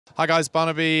Hi guys,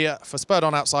 Barnaby for Spurred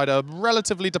On outside a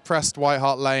relatively depressed White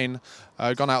Hart Lane.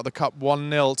 Gone out of the cup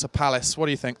 1-0 to Palace. What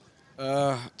do you think?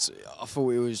 I thought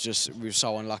we were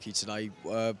so unlucky today.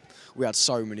 We had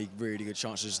so many really good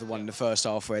chances. The one in the first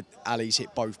half where Ali's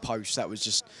hit both posts. That was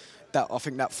just that. I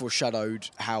think that foreshadowed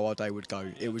how our day would go.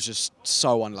 It was just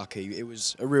so unlucky. It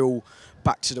was a real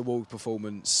back to the wall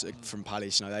performance from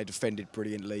Palace. You know, they defended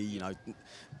brilliantly. You know,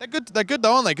 They're good. They're good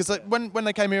though, aren't they? Because when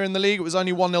they came here in the league, it was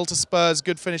only 1-0 to Spurs.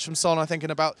 Good finish from Son, I think,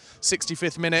 in about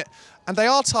 65th minute. And they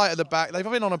are tight at the back. They've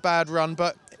been on a bad run,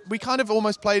 but we kind of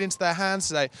almost played into their hands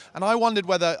today. And I wondered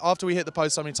whether, after we hit the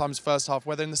post so many times first half,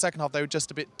 whether in the second half they were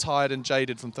just a bit tired and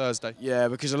jaded from Thursday. yeah,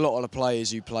 because a lot of the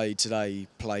players who played today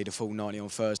played a full 90 on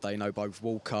Thursday. You know, both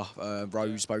Walker,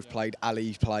 Rose both played.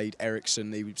 Ali played.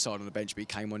 Ericsson, he started on the bench, but he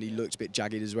came on. He looked a bit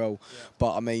jagged as well. Yeah.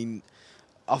 But I mean,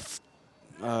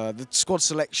 the squad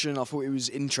selection, I thought it was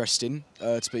interesting.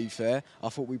 To be fair, I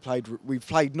thought we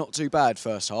played not too bad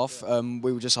first half.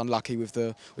 We were just unlucky with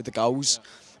the goals,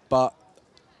 but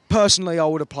personally, I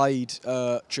would have played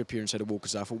Trippier instead of Walker.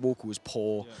 So I thought Walker was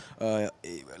poor.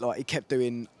 He kept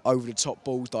doing over the top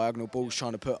balls, diagonal balls,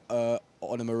 trying to put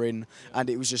Onuma in, and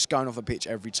it was just going off the pitch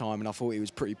every time. And I thought he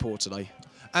was pretty poor today.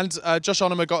 And Josh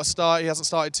Onuma got a start. He hasn't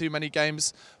started too many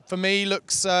games. For me,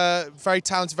 looks very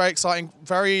talented, very exciting,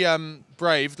 very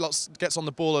brave. Gets on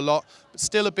the ball a lot, but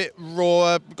still a bit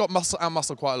raw. Got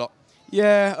muscle quite a lot.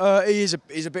 Yeah, he's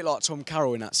a bit like Tom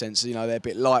Carroll in that sense. You know, they're a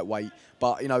bit lightweight,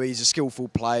 but you know he's a skillful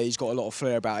player. He's got a lot of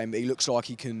flair about him. He looks like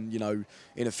he can, you know,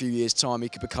 in a few years' time, he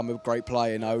could become a great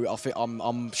player. You know,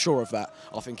 I'm sure of that.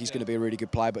 I think he's going to be a really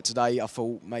good player. But today, I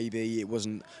thought maybe it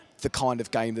wasn't the kind of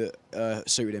game that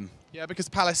suited him. Yeah, because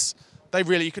Palace, they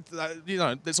really could, you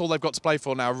know, that's all they've got to play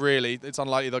for now. Really, it's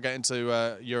unlikely they'll get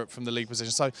into Europe from the league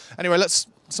position. So anyway,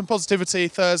 some positivity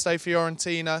Thursday for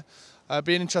Fiorentina.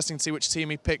 Being interesting to see which team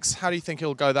he picks. How do you think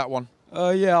he'll go that one?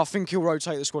 Yeah, I think he'll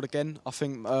rotate the squad again. I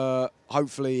think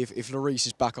hopefully if Lloris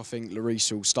is back, I think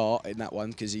Lloris will start in that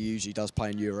one because he usually does play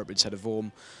in Europe instead of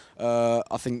Vorm.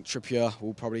 I think Trippier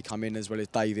will probably come in as well as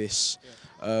Davis,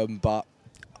 but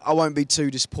I won't be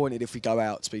too disappointed if we go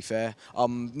out, to be fair.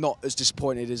 I'm not as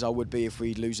disappointed as I would be if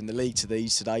we lose in the league to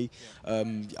these today.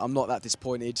 I'm not that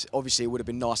disappointed. Obviously, it would have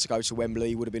been nice to go to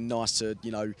Wembley. It would have been nice to,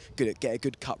 you know, get a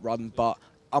good cup run, but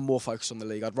I'm more focused on the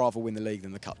league. I'd rather win the league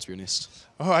than the cup, to be honest.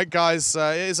 All right, guys,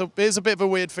 it is a bit of a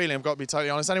weird feeling, I've got to be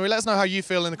totally honest. Anyway, let us know how you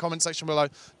feel in the comment section below.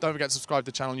 Don't forget to subscribe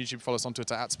to the channel on YouTube. Follow us on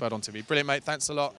Twitter @SpurredOnTV. Brilliant, mate. Thanks a lot.